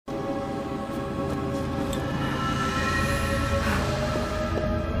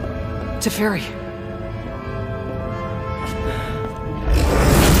Teferi!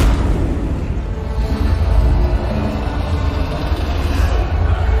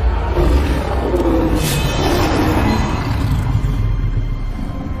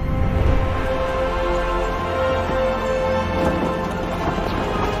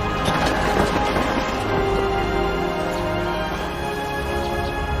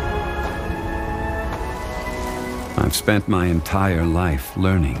 I've spent my entire life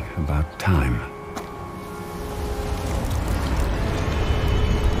learning about time.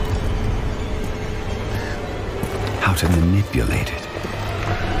 How to manipulate it.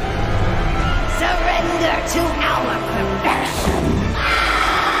 Surrender to our perfection!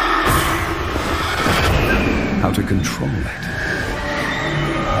 How to control it.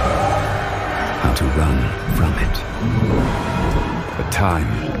 How to run from it. But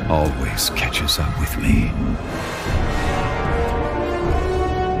time always catches up with me.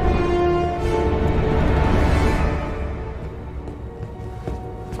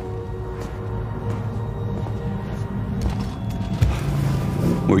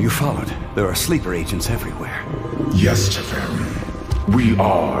 Were you followed? There are sleeper agents everywhere. Yes, Teferi. We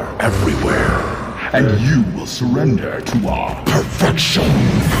are everywhere. And you will surrender to our perfection.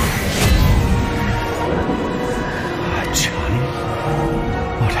 Johnny?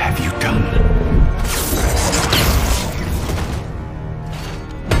 What have you done?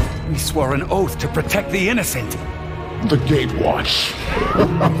 We swore an oath to protect the innocent. The Gatewatch.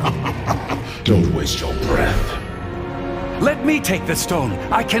 Don't waste your breath. Let me take the stone.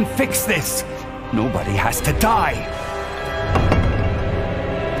 I can fix this. Nobody has to die.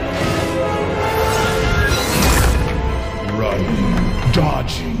 Running,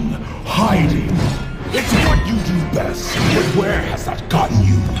 dodging, hiding. It's what you do best. But where has that gotten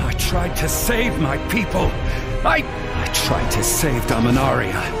you? I tried to save my people. I tried to save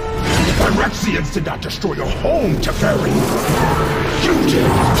Dominaria. The Phyrexians did not destroy your home, Teferi. You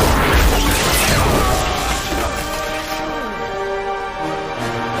did.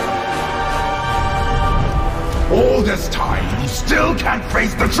 All this time, you still can't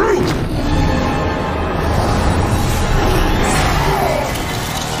face the truth!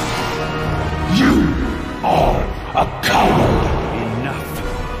 You are a coward! Enough.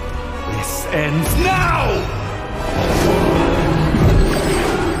 This ends now!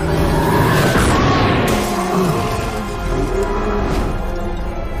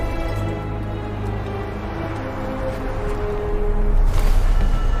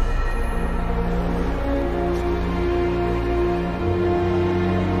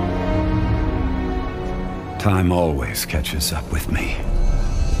 Time always catches up with me.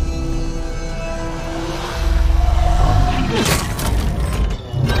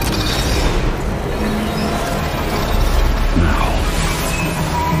 Now,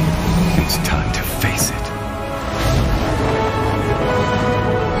 it's time to face it.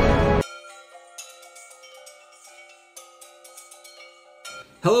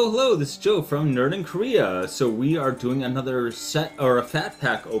 Hello, this is Joe from Nerd in Korea. So we are doing another set, or a Fat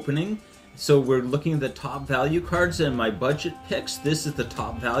Pack opening. So we're looking at the top value cards and my budget picks. This is the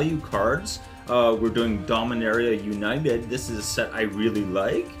top value cards. We're doing Dominaria United. This is a set I really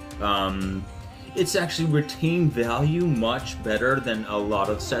like. It's actually retained value much better than a lot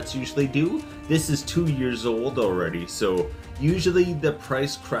of sets usually do. This is 2 years old already, so usually the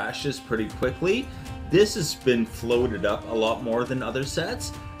price crashes pretty quickly. This has been floated up a lot more than other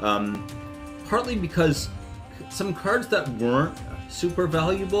sets, partly because some cards that weren't super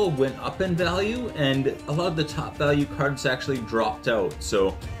valuable went up in value, and a lot of the top value cards actually dropped out.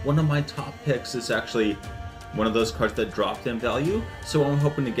 So one of my top picks is actually one of those cards that dropped in value, so I'm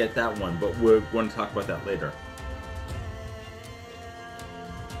hoping to get that one, but we're going to talk about that later.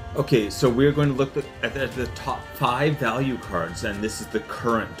 Okay, so we're going to look at the top 5 value cards, and this is the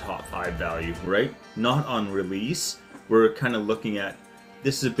current top 5 value, right? Not on release. We're kind of looking at,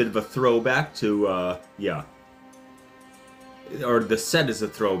 this is a bit of a throwback to, yeah. Or the set is a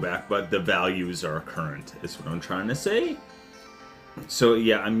throwback, but the values are current, is what I'm trying to say. So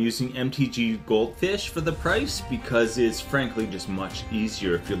yeah, I'm using MTG Goldfish for the price because it's frankly just much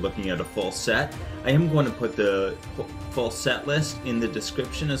easier if you're looking at a full set. I am going to put the full set list in the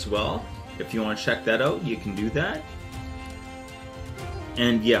description as well. If you want to check that out, you can do that.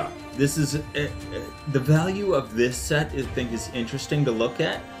 And yeah, this is the value of this set I think is interesting to look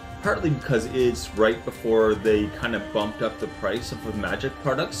at, partly because it's right before they kind of bumped up the price of the Magic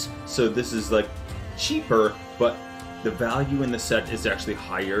products. So this is like cheaper, but the value in the set is actually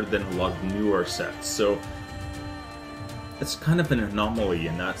higher than a lot of newer sets. So it's kind of an anomaly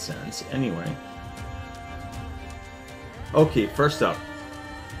in that sense. Anyway. Okay, first up.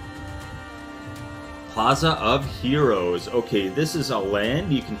 Plaza of Heroes. Okay, this is a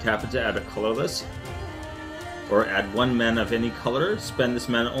land. You can tap it to add a colorless, or add 1 mana of any color. Spend this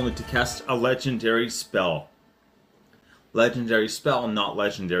mana only to cast a legendary spell. Legendary spell, not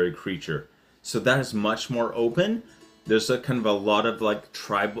legendary creature. So that is much more open. There's a kind of a lot of like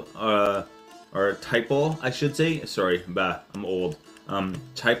tribal, or typal, I should say. Sorry, I'm old.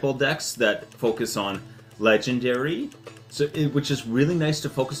 Typal decks that focus on legendary. So, which is really nice to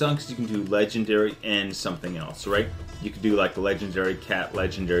focus on because you can do legendary and something else, right? You could do like legendary cat,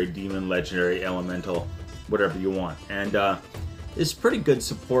 legendary demon, legendary elemental, whatever you want. And it's pretty good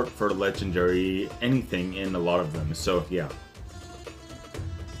support for legendary anything in a lot of them, so yeah.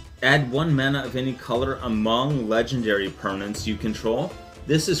 Add 1 mana of any color among legendary permanents you control.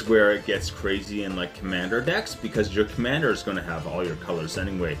 This is where it gets crazy in like commander decks because your commander is going to have all your colors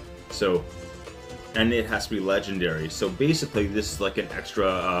anyway. So, and it has to be legendary. So basically this is like an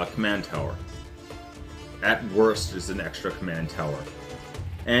extra command tower. At worst is an extra command tower.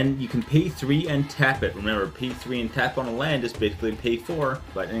 And you can pay 3 and tap it. Remember, pay 3 and tap on a land is basically pay 4.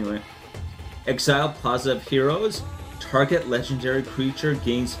 But anyway. Exile Plaza of Heroes. Target legendary creature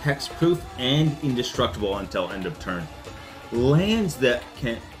gains hexproof and indestructible until end of turn. Lands that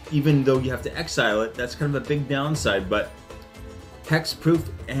can, even though you have to exile it, that's kind of a big downside, but hexproof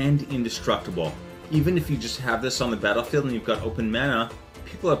and indestructible. Even if you just have this on the battlefield and you've got open mana,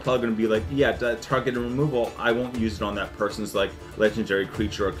 people are probably going to be like, yeah, that target and removal, I won't use it on that person's like legendary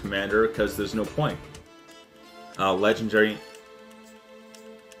creature or commander because there's no point. Legendary.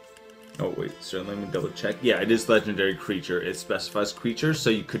 Oh wait, so let me double check. Yeah, it is legendary creature. It specifies creature, so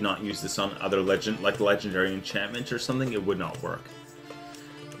you could not use this on other legend, like legendary enchantment or something. It would not work,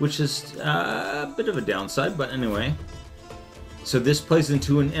 which is a bit of a downside. But anyway. So this plays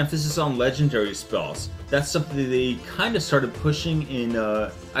into an emphasis on legendary spells. That's something that they kind of started pushing in,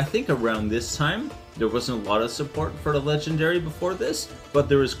 I think around this time. There wasn't a lot of support for the legendary before this, but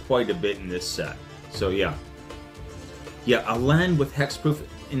there is quite a bit in this set. So yeah. Yeah, a land with hexproof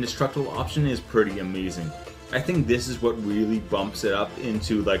indestructible option is pretty amazing. I think this is what really bumps it up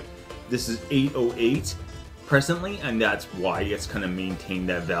into like, this is 808 presently, and that's why it's kind of maintained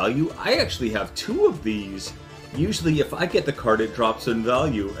that value. I actually have 2 of these. Usually if I get the card it drops in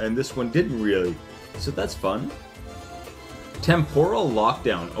value, and this one didn't really. So that's fun. Temporal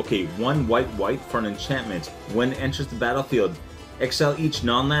Lockdown. Okay, 1 white for an enchantment. When it enters the battlefield, exile each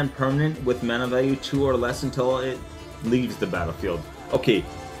non-land permanent with mana value 2 or less until it leaves the battlefield. Okay,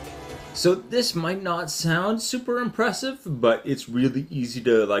 so this might not sound super impressive, but it's really easy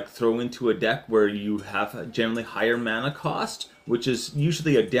to like throw into a deck where you have a generally higher mana cost, which is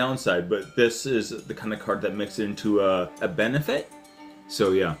usually a downside, but this is the kind of card that makes it into a benefit.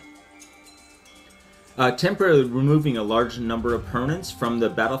 So yeah. Temporarily removing a large number of permanents from the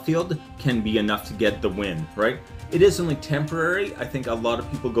battlefield can be enough to get the win, right? It is only temporary. I think a lot of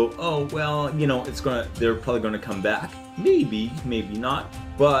people go, oh, well, you know, they're probably gonna come back. Maybe, maybe not.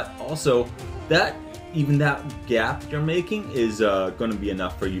 But also, even that gap you're making is gonna be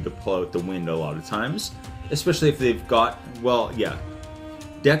enough for you to pull out the win a lot of times. Especially if they've got, well, yeah.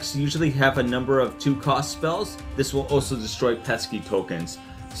 Decks usually have a number of 2-cost spells. This will also destroy pesky tokens.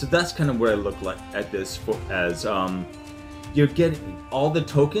 So that's kind of where I look like at this as you're getting all the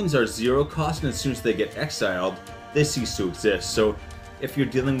tokens are 0 cost, and as soon as they get exiled, they cease to exist. So if you're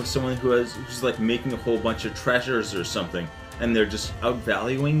dealing with someone who's like making a whole bunch of treasures or something, and they're just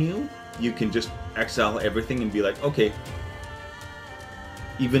outvaluing you, you can just exile everything and be like, okay.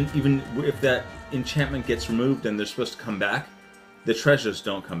 Even if that enchantment gets removed and they're supposed to come back, the treasures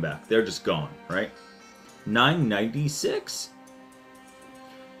don't come back. They're just gone, right? 996.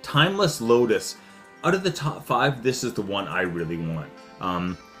 Timeless Lotus. Out of the top 5, this is the one I really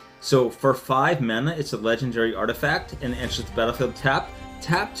want. So for 5 mana, it's a legendary artifact and enters the battlefield tap.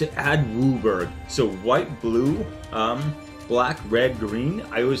 Tap to add Wooburg. So white, blue, black, red, green.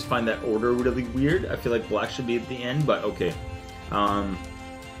 I always find that order really weird. I feel like black should be at the end, but okay.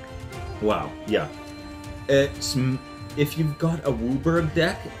 Wow, yeah. If you've got a Wooburg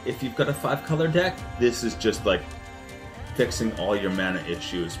deck, if you've got a 5-color deck, this is just like fixing all your mana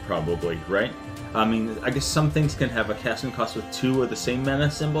issues, probably, right? I mean, I guess some things can have a casting cost with 2 of the same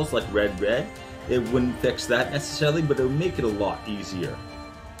mana symbols, like red, red. It wouldn't fix that necessarily, but it would make it a lot easier.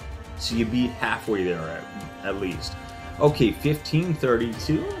 So you'd be halfway there at least. Okay,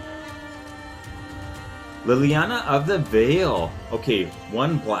 1532. Liliana of the Veil. Okay,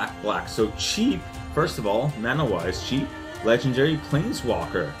 1 black, so cheap. First of all, mana-wise, cheap. Legendary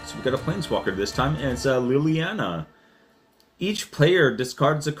Planeswalker. So we got a Planeswalker this time, and it's Liliana. Each player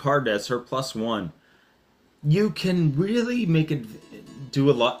discards a card as her +1. You can really make it do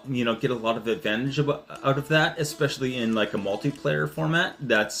a lot, get a lot of advantage out of that, especially in like a multiplayer format.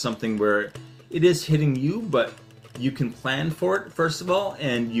 That's something where it is hitting you, but you can plan for it first of all,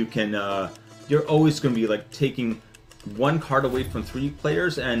 and you can you're always going to be like taking one card away from 3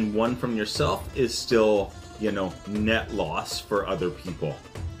 players and one from yourself is still, net loss for other people.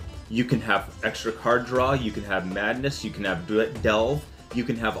 You can have extra card draw, you can have madness, you can have delve, you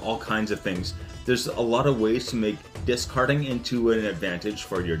can have all kinds of things. There's a lot of ways to make discarding into an advantage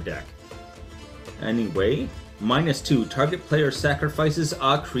for your deck. Anyway, -2, target player sacrifices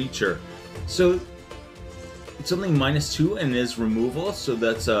a creature. So it's only -2 and is removal, so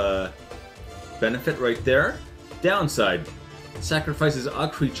that's a benefit right there. Downside, sacrifices a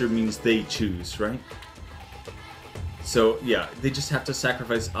creature means they choose, right? So yeah, they just have to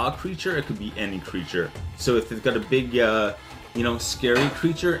sacrifice a creature. It could be any creature. So if they've got a big, scary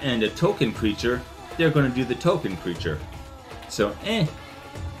creature and a token creature, they're going to do the token creature. So,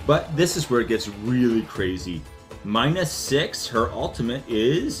 But this is where it gets really crazy. -6, her ultimate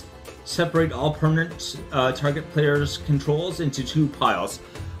is separate all permanent target player's controls into 2 piles.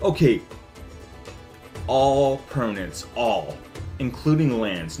 Okay, all permanents, all, including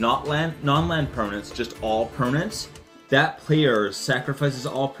lands, not non-land permanents, just all permanents. That player sacrifices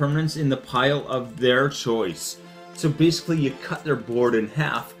all permanents in the pile of their choice. So basically you cut their board in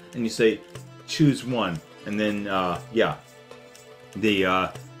half and you say, choose one. And then,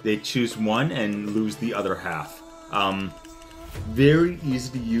 they choose one and lose the other half. Very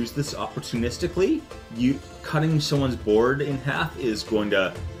easy to use this opportunistically. Cutting someone's board in half is going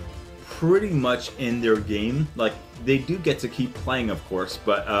to pretty much end their game. Like, they do get to keep playing, of course,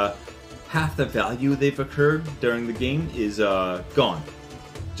 but half the value they've accrued during the game is gone.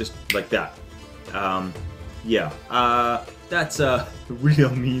 Just like that. That's a real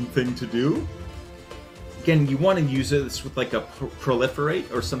mean thing to do. Again, you want to use this with like a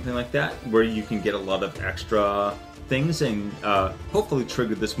proliferate or something like that, where you can get a lot of extra things and hopefully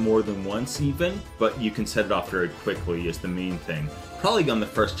trigger this more than once even, but you can set it off very quickly is the main thing. Probably on the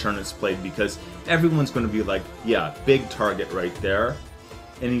first turn it's played, because everyone's going to be like, yeah, big target right there.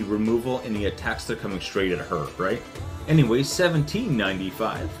 Any removal, any attacks, they're coming straight at her, right? Anyway,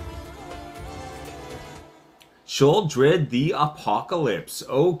 1795. Sheoldred the Apocalypse.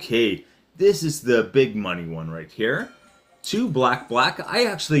 Okay, this is the big money one right here. 2 black. I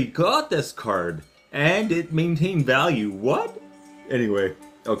actually got this card, and it maintained value. What? Anyway,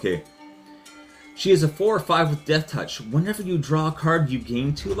 okay. She is a 4 or 5 with Death Touch. Whenever you draw a card, you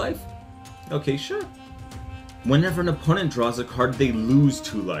gain 2 life? Okay, sure. Whenever an opponent draws a card, they lose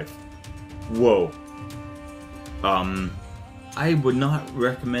 2 life. Whoa. I would not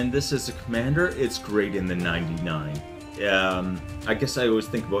recommend this as a commander. It's great in the 99. I guess I always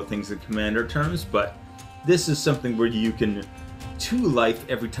think about things in commander terms, but this is something where you can 2 life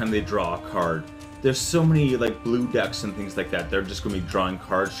every time they draw a card. There's so many like blue decks and things like that. They're just going to be drawing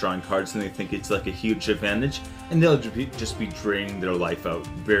cards, and they think it's like a huge advantage, and they'll just be draining their life out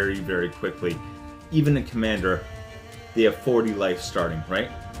very, very quickly. Even in commander, they have 40 life starting,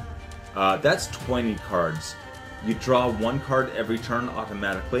 right? That's 20 cards. You draw 1 card every turn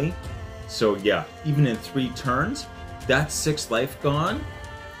automatically. So yeah, even in 3 turns, that's 6 life gone,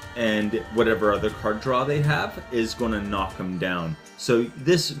 and whatever other card draw they have is going to knock them down. So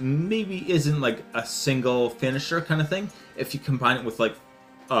this maybe isn't like a single finisher kind of thing. If you combine it with like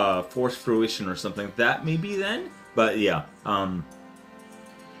Force Fruition or something like that, maybe then. But yeah,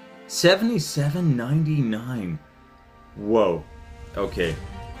 77.99. Whoa. Okay.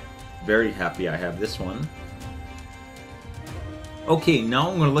 Very happy I have this one. Okay, now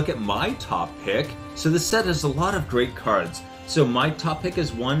I'm going to look at my top pick. So this set has a lot of great cards. So my top pick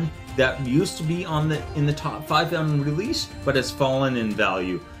is one that used to be in the top 5 on release, but has fallen in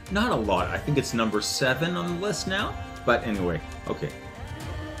value. Not a lot. I think it's number 7 on the list now. But anyway, okay.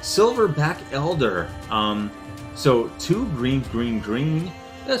 Silverback Elder. So 2 green.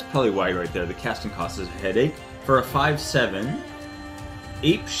 That's probably why right there. The casting cost is a headache. For a 5/7,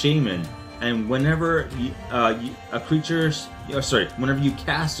 Ape Shaman. And whenever whenever you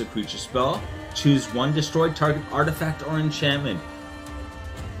cast a creature spell, choose 1 destroyed target artifact or enchantment.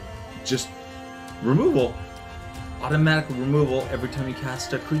 Just removal. Automatic removal every time you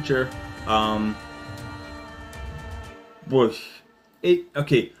cast a creature.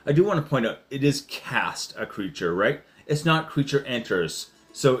 Okay, I do want to point out, it is cast a creature, right? It's not creature enters.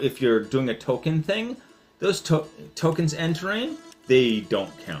 So if you're doing a token thing, those tokens entering, they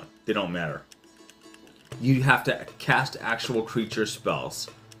don't count. They don't matter. You have to cast actual creature spells.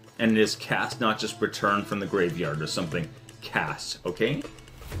 And it is cast, not just return from the graveyard or something. Cast, okay?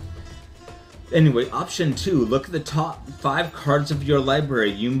 Anyway, option 2, look at the top 5 cards of your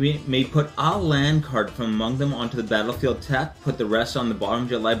library. You may put a land card from among them onto the battlefield tapped, put the rest on the bottom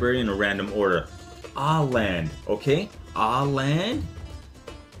of your library in a random order. A land, okay? A land?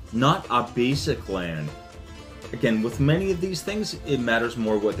 Not a basic land. Again, with many of these things, it matters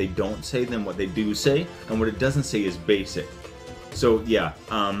more what they don't say than what they do say, and what it doesn't say is basic. So yeah,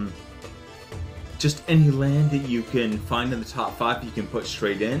 just any land that you can find in the top 5 you can put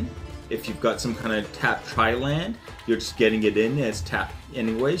straight in. If you've got some kind of tap tri land, you're just getting it in as tap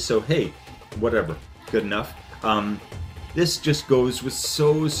anyway, so hey, whatever, good enough. This just goes with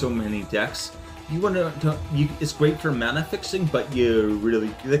so many decks. You want to, it's great for mana fixing, but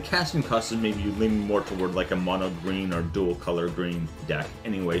the casting cost is maybe you lean more toward like a mono green or dual color green deck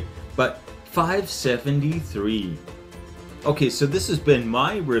anyway. But 573. Okay, so this has been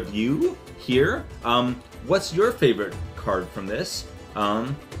my review here. What's your favorite card from this?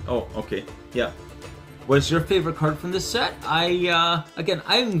 Oh, okay, yeah. What's your favorite card from this set? Again,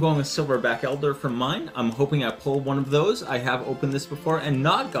 I'm going with Silverback Elder from mine. I'm hoping I pull one of those. I have opened this before and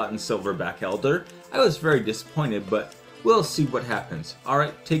not gotten Silverback Elder. I was very disappointed, but we'll see what happens.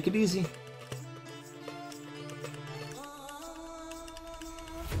 Alright, take it easy.